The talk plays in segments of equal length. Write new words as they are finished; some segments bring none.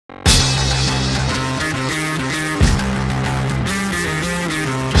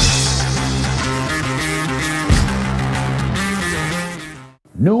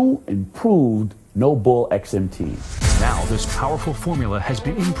New, improved No Bull XMT. Now this powerful formula has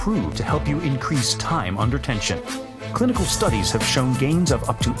been improved to help you increase time under tension. Clinical studies have shown gains of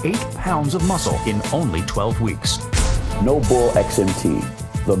up to 8 pounds of muscle in only 12 weeks. No Bull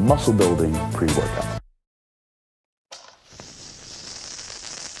XMT, the muscle building pre-workout.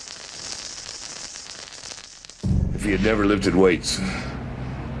 If he had never lifted weights,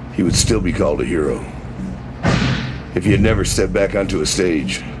 he would still be called a hero. If he had never stepped back onto a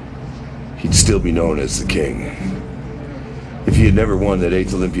stage, he'd still be known as the king. If he had never won that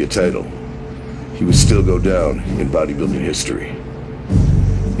 8th Olympia title, he would still go down in bodybuilding history.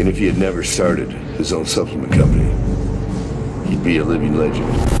 And if he had never started his own supplement company, he'd be a living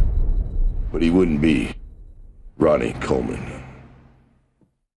legend. But he wouldn't be Ronnie Coleman.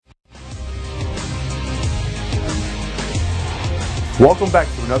 Welcome back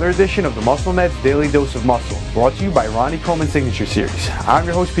to another edition of the Muscle Meds Daily Dose of Muscle, brought to you by Ronnie Coleman Signature Series. I'm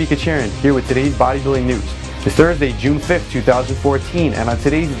your host, Pete Kacharian, here with today's bodybuilding news. It's Thursday, June 5th, 2014, and on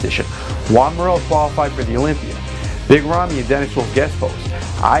today's edition, Juan Morel qualified for the Olympia, Big Ramy and Dennis Wolf guest post,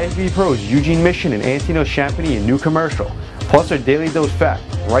 IFBB Pros Eugene Mission and Antino Champagny in new commercial, plus our Daily Dose fact,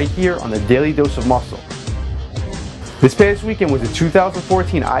 right here on the Daily Dose of Muscle. This past weekend was the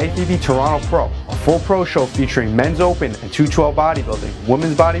 2014 IFBB Toronto Pro, a full pro show featuring men's open and 212 bodybuilding,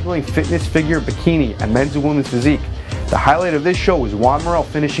 women's bodybuilding, fitness, figure, bikini, and men's and women's physique. The highlight of this show was Juan Morel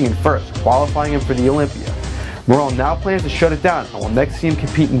finishing in first, qualifying him for the Olympia. Morel now plans to shut it down and will next see him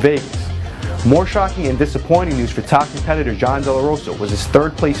compete in Vegas. More shocking and disappointing news for top competitor John De La Rosa was his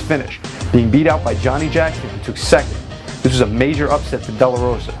third place finish, being beat out by Johnny Jackson, who took second. This was a major upset for De La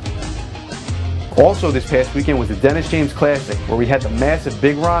Rosa. Also this past weekend was the Dennis James Classic, where we had the massive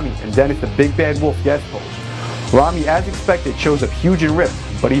Big Ramy and Dennis the Big Bad Wolf guest pose. Ramy, as expected, shows up huge and ripped,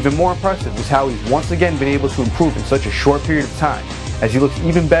 but even more impressive is how he's once again been able to improve in such a short period of time, as he looks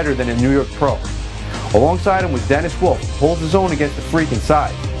even better than a New York Pro. Alongside him was Dennis Wolf, who holds his own against the freak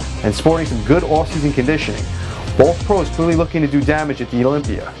inside, and sporting some good off-season conditioning. Both pros clearly looking to do damage at the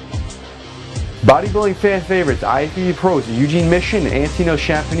Olympia. Bodybuilding fan favorites IFBB Pros Eugene Mission and Antino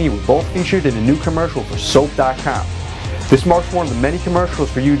Champagny were both featured in a new commercial for Soap.com. This marks one of the many commercials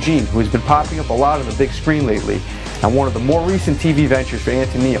for Eugene, who has been popping up a lot on the big screen lately, and one of the more recent TV ventures for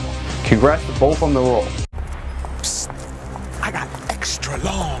Antonio. Congrats to both on the roll. Psst. I got extra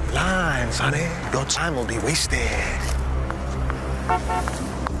long lines, honey. Your time will be wasted.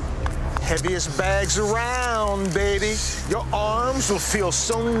 Heaviest bags around, baby. Your arms will feel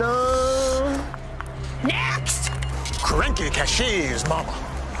so numb. Next! Cranky cashiers, mama.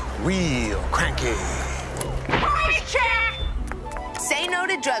 Real cranky. Say no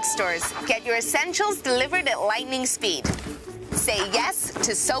to drugstores. Get your essentials delivered at lightning speed. Say yes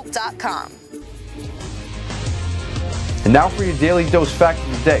to Soap.com. And now for your Daily Dose fact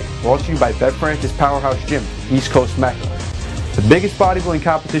of the day, brought to you by Bet Francis Powerhouse Gym, East Coast Mecca. The biggest bodybuilding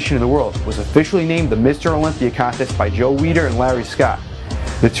competition in the world was officially named the Mr. Olympia contest by Joe Weider and Larry Scott.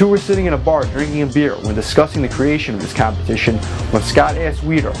 The two were sitting in a bar drinking a beer when discussing the creation of this competition when Scott asked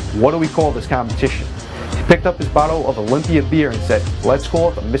Weider, "What do we call this competition?" He picked up his bottle of Olympia beer and said, "Let's call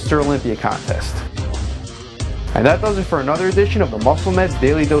it the Mr. Olympia contest." And that does it for another edition of the Muscle Meds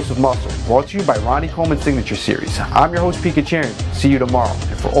Daily Dose of Muscle, brought to you by Ronnie Coleman Signature Series. I'm your host, Pete Kacharian. See you tomorrow.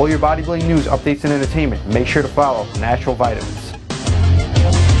 And for all your bodybuilding news, updates, and entertainment, make sure to follow Natural Vitamins.